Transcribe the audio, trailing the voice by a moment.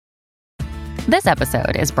This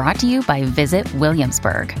episode is brought to you by Visit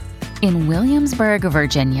Williamsburg. In Williamsburg,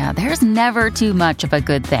 Virginia, there's never too much of a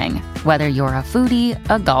good thing. Whether you're a foodie,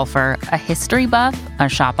 a golfer, a history buff, a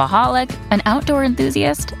shopaholic, an outdoor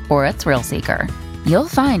enthusiast, or a thrill seeker, you'll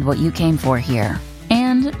find what you came for here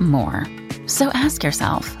and more. So ask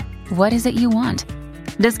yourself, what is it you want?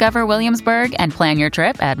 Discover Williamsburg and plan your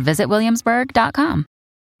trip at visitwilliamsburg.com.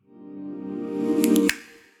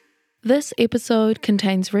 This episode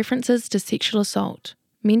contains references to sexual assault,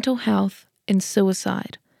 mental health, and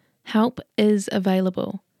suicide. Help is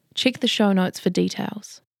available. Check the show notes for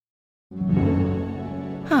details.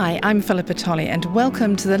 Hi, I'm Philippa Tolley and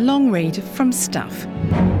welcome to the long read from Stuff.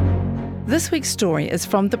 This week's story is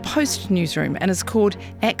from the Post newsroom and is called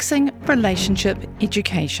Axing Relationship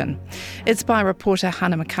Education. It's by reporter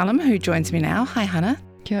Hannah McCullum, who joins me now. Hi, Hannah.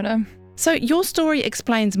 Kia ora. So your story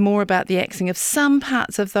explains more about the axing of some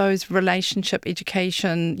parts of those relationship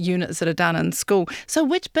education units that are done in school. So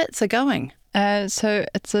which bits are going? So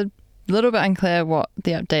it's a little bit unclear what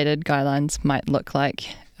the updated guidelines might look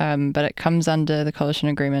like, but it comes under the coalition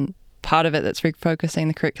agreement. Part of it that's refocusing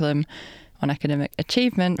the curriculum on academic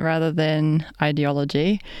achievement rather than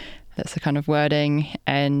ideology. That's the kind of wording,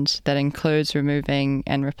 and that includes removing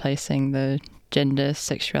and replacing the gender,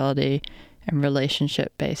 sexuality and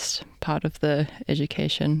relationship-based part of the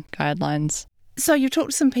education guidelines. So you've talked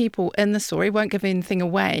to some people in the story, won't give anything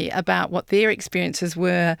away, about what their experiences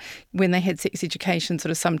were when they had sex education sort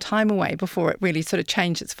of some time away before it really sort of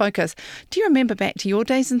changed its focus. Do you remember back to your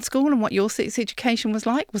days in school and what your sex education was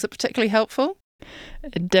like? Was it particularly helpful?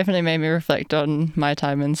 It definitely made me reflect on my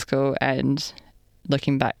time in school, and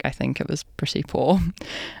looking back, I think it was pretty poor.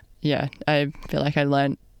 Yeah, I feel like I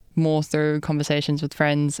learned more through conversations with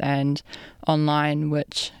friends and online,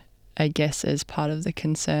 which I guess is part of the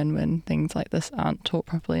concern when things like this aren't taught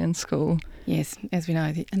properly in school. Yes, as we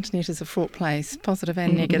know, the internet is a fraught place, positive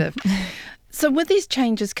and negative. So with these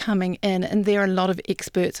changes coming in, and there are a lot of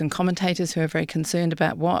experts and commentators who are very concerned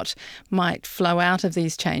about what might flow out of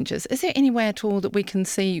these changes, is there any way at all that we can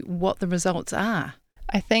see what the results are?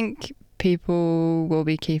 I think people will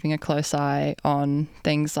be keeping a close eye on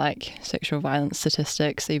things like sexual violence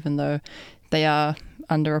statistics, even though they are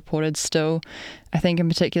underreported still. I think in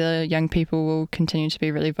particular, young people will continue to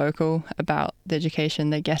be really vocal about the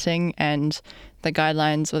education they're getting, and the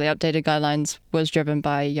guidelines, or the updated guidelines, was driven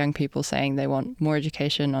by young people saying they want more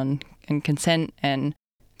education on consent and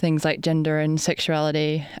things like gender and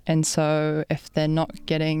sexuality. And so if they're not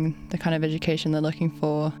getting the kind of education they're looking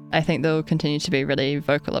for, I think they'll continue to be really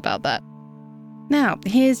vocal about that. Now,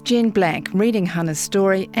 here's Jen Black reading Hannah's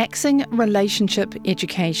story, Axing Relationship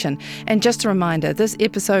Education. And just a reminder, this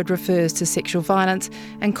episode refers to sexual violence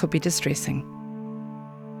and could be distressing.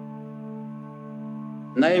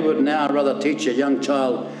 They would now rather teach a young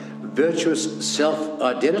child virtuous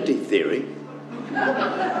self-identity theory,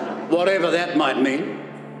 whatever that might mean.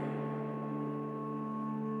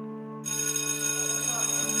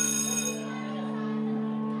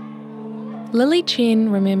 Lily Chen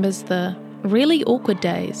remembers the really awkward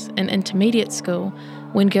days in intermediate school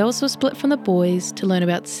when girls were split from the boys to learn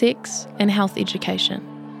about sex and health education.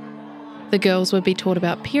 The girls would be taught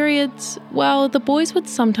about periods, while the boys would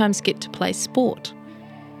sometimes get to play sport.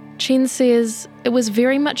 Chen says it was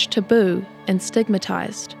very much taboo and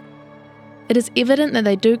stigmatised. It is evident that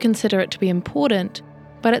they do consider it to be important,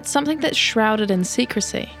 but it's something that's shrouded in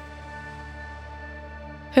secrecy.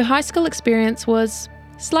 Her high school experience was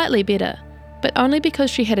slightly better, but only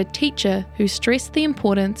because she had a teacher who stressed the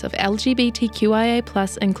importance of LGBTQIA+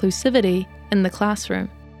 inclusivity in the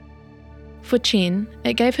classroom. For Chen,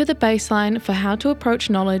 it gave her the baseline for how to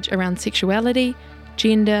approach knowledge around sexuality,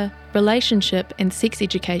 gender, relationship and sex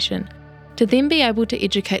education, to then be able to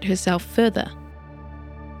educate herself further.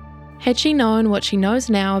 Had she known what she knows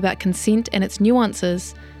now about consent and its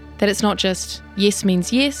nuances, that it's not just yes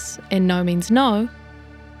means yes and no means no,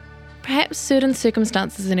 perhaps certain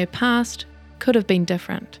circumstances in her past could have been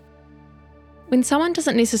different. When someone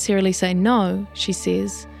doesn't necessarily say no, she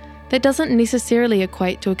says, that doesn't necessarily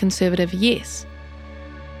equate to a conservative yes.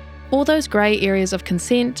 All those grey areas of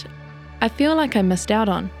consent, I feel like I missed out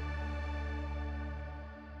on.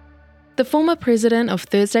 The former president of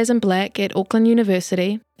Thursdays in Black at Auckland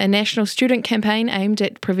University, a national student campaign aimed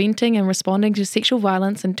at preventing and responding to sexual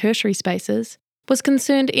violence in tertiary spaces, was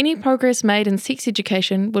concerned any progress made in sex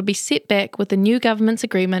education would be set back with the new government's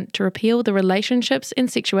agreement to repeal the Relationships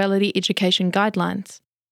and Sexuality Education Guidelines.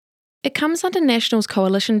 It comes under National's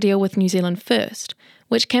coalition deal with New Zealand First,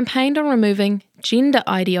 which campaigned on removing gender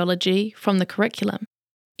ideology from the curriculum,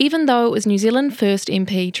 even though it was New Zealand First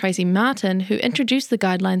MP Tracy Martin who introduced the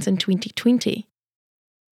guidelines in 2020.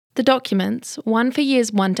 The The documents, one for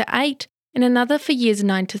years 1 to 8 and another for years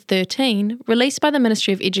 9 to 13, released by the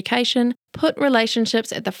Ministry of Education, put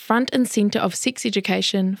relationships at the front and centre of sex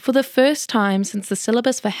education for the first time since the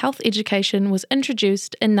syllabus for health education was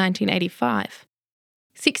introduced in 1985.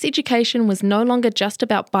 Sex education was no longer just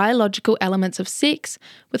about biological elements of sex,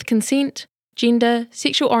 with consent, gender,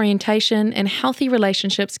 sexual orientation, and healthy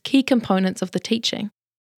relationships key components of the teaching.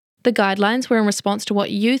 The guidelines were in response to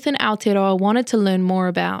what youth in Aotearoa wanted to learn more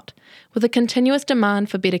about, with a continuous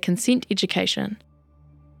demand for better consent education.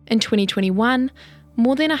 In 2021,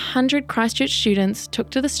 more than 100 Christchurch students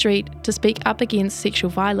took to the street to speak up against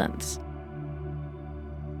sexual violence.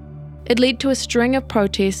 It led to a string of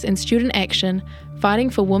protests and student action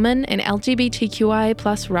fighting for women and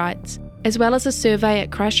LGBTQIA+ rights, as well as a survey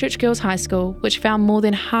at Christchurch Girls High School which found more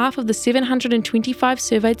than half of the 725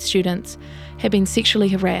 surveyed students had been sexually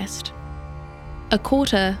harassed. A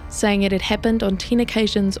quarter saying it had happened on 10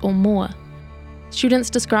 occasions or more.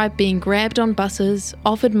 Students described being grabbed on buses,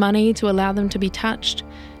 offered money to allow them to be touched,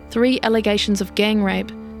 3 allegations of gang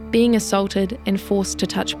rape, being assaulted and forced to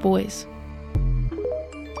touch boys.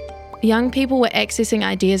 Young people were accessing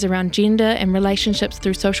ideas around gender and relationships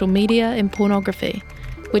through social media and pornography,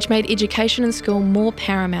 which made education in school more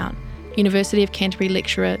paramount, University of Canterbury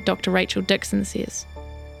lecturer Dr. Rachel Dixon says.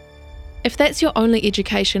 If that's your only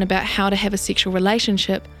education about how to have a sexual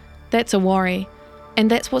relationship, that's a worry, and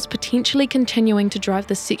that's what's potentially continuing to drive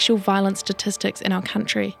the sexual violence statistics in our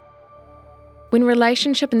country. When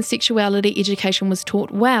relationship and sexuality education was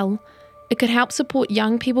taught well, it could help support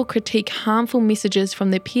young people critique harmful messages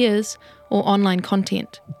from their peers or online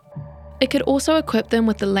content. It could also equip them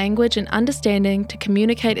with the language and understanding to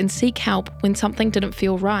communicate and seek help when something didn't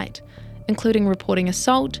feel right, including reporting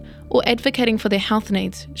assault or advocating for their health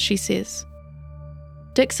needs, she says.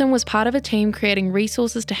 Dixon was part of a team creating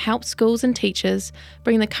resources to help schools and teachers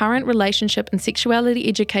bring the current relationship and sexuality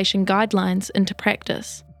education guidelines into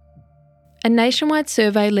practice. A nationwide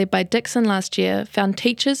survey led by Dixon last year found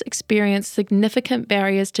teachers experienced significant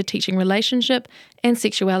barriers to teaching relationship and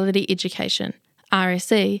sexuality education,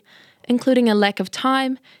 RSE, including a lack of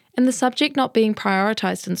time and the subject not being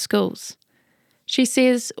prioritised in schools. She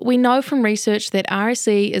says, "We know from research that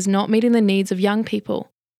RSE is not meeting the needs of young people,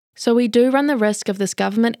 so we do run the risk of this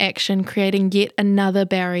government action creating yet another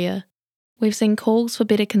barrier. We've seen calls for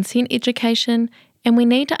better consent education, and we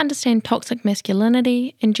need to understand toxic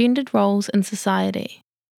masculinity and gendered roles in society."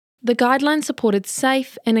 The guidelines supported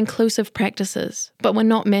safe and inclusive practices, but were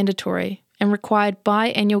not mandatory and required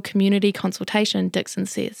biannual community consultation, Dixon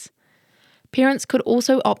says. Parents could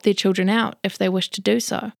also opt their children out if they wish to do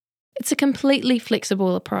so. It's a completely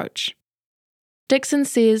flexible approach. Dixon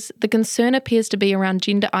says the concern appears to be around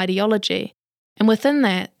gender ideology, and within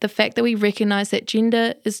that, the fact that we recognise that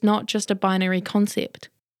gender is not just a binary concept.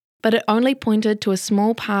 But it only pointed to a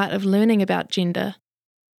small part of learning about gender.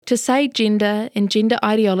 To say gender and gender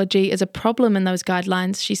ideology is a problem in those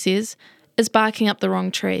guidelines, she says, is barking up the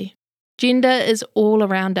wrong tree. Gender is all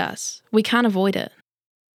around us. We can't avoid it.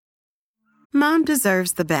 Mom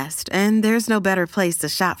deserves the best, and there's no better place to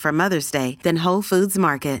shop for Mother's Day than Whole Foods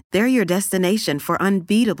Market. They're your destination for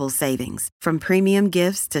unbeatable savings, from premium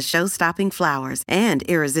gifts to show-stopping flowers and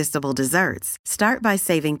irresistible desserts. Start by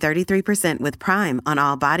saving 33% with Prime on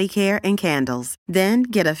all body care and candles. Then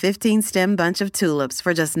get a 15-stem bunch of tulips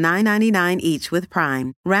for just $9.99 each with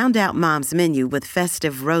Prime. Round out Mom's menu with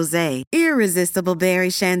festive rosé, irresistible berry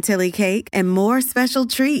chantilly cake, and more special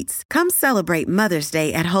treats. Come celebrate Mother's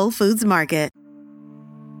Day at Whole Foods Market.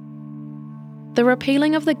 The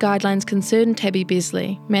repealing of the guidelines concerned Tabby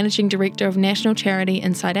Besley, Managing Director of national charity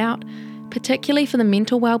Inside Out, particularly for the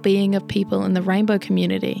mental well-being of people in the rainbow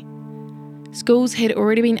community. Schools had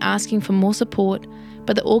already been asking for more support,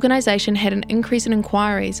 but the organisation had an increase in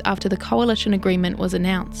inquiries after the coalition agreement was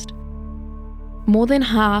announced. More than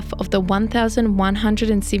half of the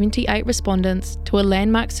 1,178 respondents to a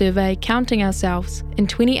landmark survey counting ourselves in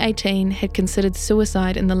 2018 had considered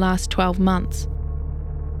suicide in the last 12 months.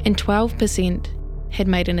 And 12% had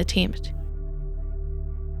made an attempt.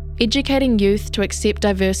 Educating youth to accept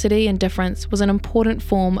diversity and difference was an important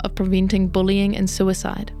form of preventing bullying and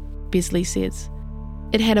suicide, Besley says.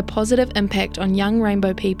 It had a positive impact on young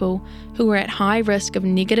rainbow people who were at high risk of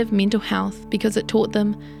negative mental health because it taught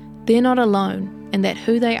them they're not alone and that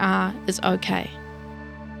who they are is okay.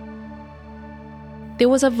 There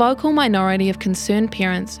was a vocal minority of concerned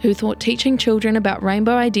parents who thought teaching children about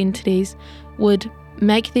rainbow identities would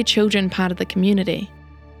make their children part of the community.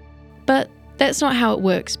 But that's not how it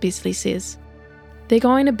works, Besley says. They're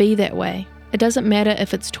going to be that way. It doesn't matter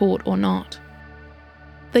if it's taught or not.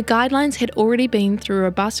 The guidelines had already been through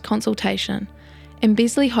robust consultation, and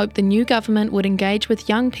Beazley hoped the new government would engage with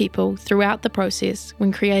young people throughout the process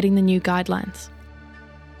when creating the new guidelines.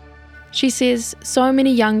 She says, so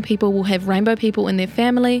many young people will have rainbow people in their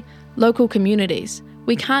family, local communities.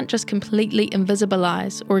 We can't just completely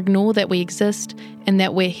invisibilise or ignore that we exist and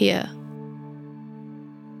that we're here.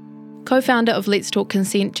 Co-founder of Let's Talk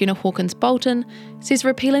Consent, Jenna Hawkins-Bolton, says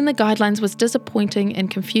repealing the guidelines was disappointing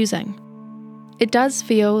and confusing. It does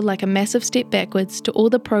feel like a massive step backwards to all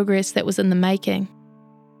the progress that was in the making.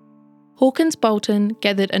 Hawkins-Bolton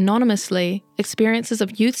gathered anonymously experiences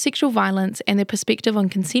of youth sexual violence and their perspective on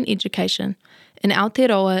consent education in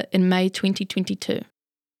Aotearoa in May 2022.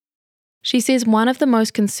 She says one of the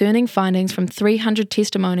most concerning findings from 300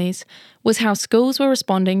 testimonies was how schools were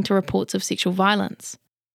responding to reports of sexual violence.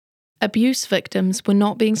 Abuse victims were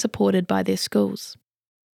not being supported by their schools.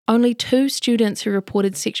 Only 2 students who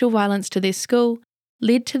reported sexual violence to their school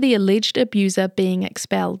led to the alleged abuser being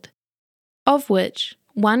expelled, of which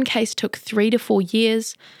one case took 3 to 4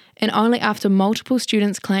 years and only after multiple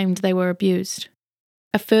students claimed they were abused.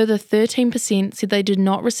 A further 13% said they did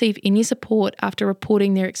not receive any support after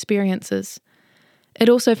reporting their experiences. It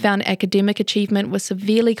also found academic achievement was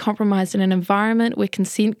severely compromised in an environment where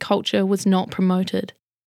consent culture was not promoted.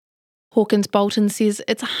 Hawkins-Bolton says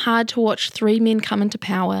it's hard to watch 3 men come into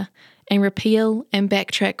power and repeal and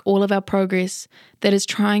backtrack all of our progress that is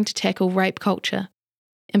trying to tackle rape culture.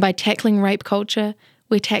 And by tackling rape culture,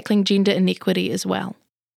 we're tackling gender inequity as well.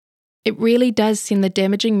 It really does send the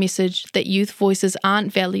damaging message that youth voices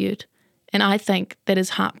aren't valued, and I think that is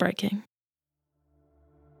heartbreaking.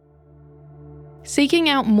 Seeking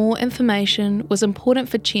out more information was important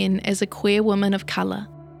for Chen as a queer woman of colour.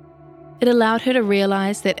 It allowed her to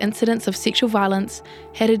realise that incidents of sexual violence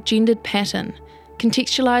had a gendered pattern,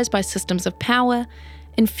 contextualised by systems of power,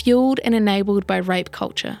 and fuelled and enabled by rape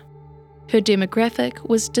culture. Her demographic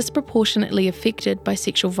was disproportionately affected by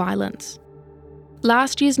sexual violence.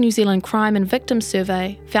 Last year's New Zealand Crime and Victims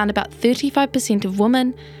Survey found about 35% of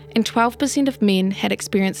women and 12% of men had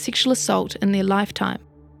experienced sexual assault in their lifetime.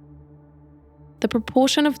 The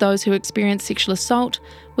proportion of those who experienced sexual assault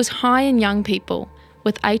was high in young people,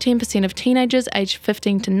 with 18% of teenagers aged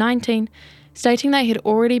 15 to 19 stating they had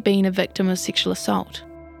already been a victim of sexual assault.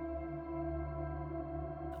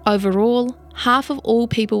 Overall, half of all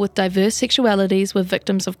people with diverse sexualities were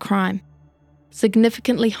victims of crime,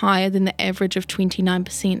 significantly higher than the average of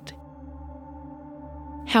 29%.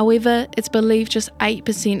 However, it's believed just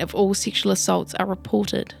 8% of all sexual assaults are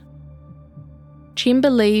reported. Chen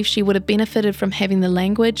believes she would have benefited from having the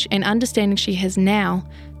language and understanding she has now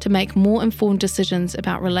to make more informed decisions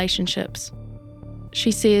about relationships.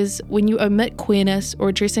 She says, when you omit queerness or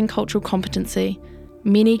addressing cultural competency,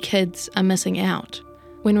 many kids are missing out.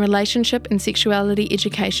 When relationship and sexuality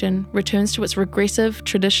education returns to its regressive,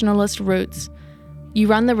 traditionalist roots, you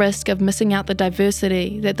run the risk of missing out the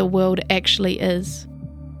diversity that the world actually is.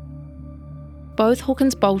 Both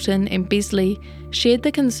Hawkins-Bolton and Beazley shared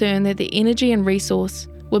the concern that the energy and resource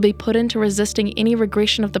would be put into resisting any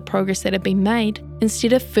regression of the progress that had been made,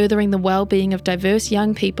 instead of furthering the well-being of diverse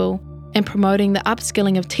young people and promoting the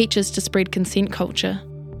upskilling of teachers to spread consent culture.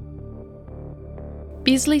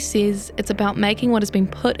 Beazley says it's about making what has been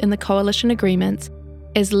put in the coalition agreements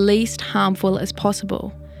as least harmful as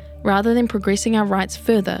possible, rather than progressing our rights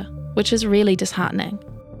further, which is really disheartening.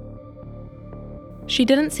 She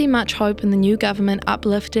didn't see much hope in the new government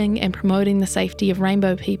uplifting and promoting the safety of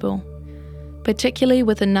rainbow people, particularly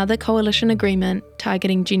with another coalition agreement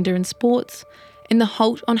targeting gender in sports and the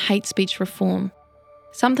halt on hate speech reform,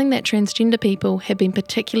 something that transgender people have been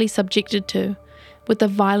particularly subjected to with the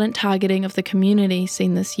violent targeting of the community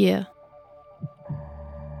seen this year.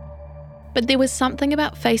 But there was something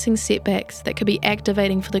about facing setbacks that could be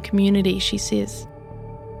activating for the community, she says.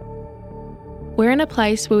 We're in a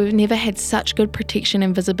place where we've never had such good protection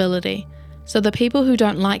and visibility, so the people who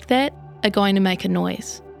don't like that are going to make a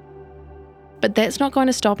noise. But that's not going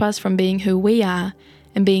to stop us from being who we are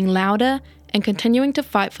and being louder and continuing to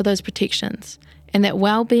fight for those protections and that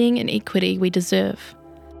well-being and equity we deserve.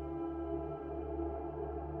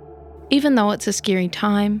 Even though it's a scary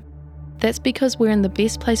time, that's because we're in the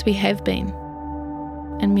best place we have been,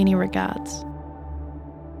 in many regards.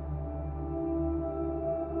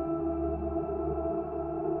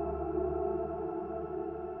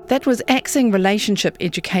 That was Axing Relationship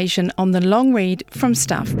Education on the long read from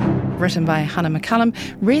Stuff, written by Hannah McCullum,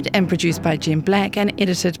 read and produced by Jen Black and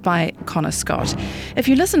edited by Connor Scott. If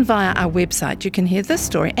you listen via our website, you can hear this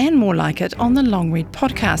story and more like it on the Long Read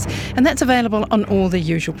podcast, and that's available on all the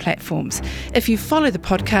usual platforms. If you follow the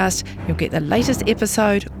podcast, you'll get the latest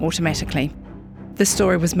episode automatically. This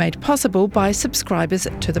story was made possible by subscribers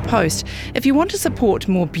to The Post. If you want to support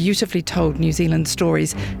more beautifully told New Zealand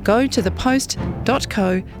stories, go to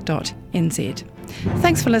thepost.co.nz.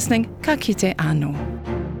 Thanks for listening. Ka kite anō.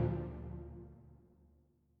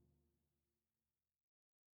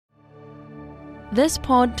 This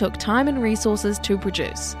pod took time and resources to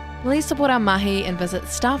produce. Please support our mahi and visit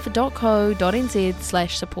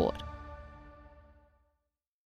stuff.co.nz/support.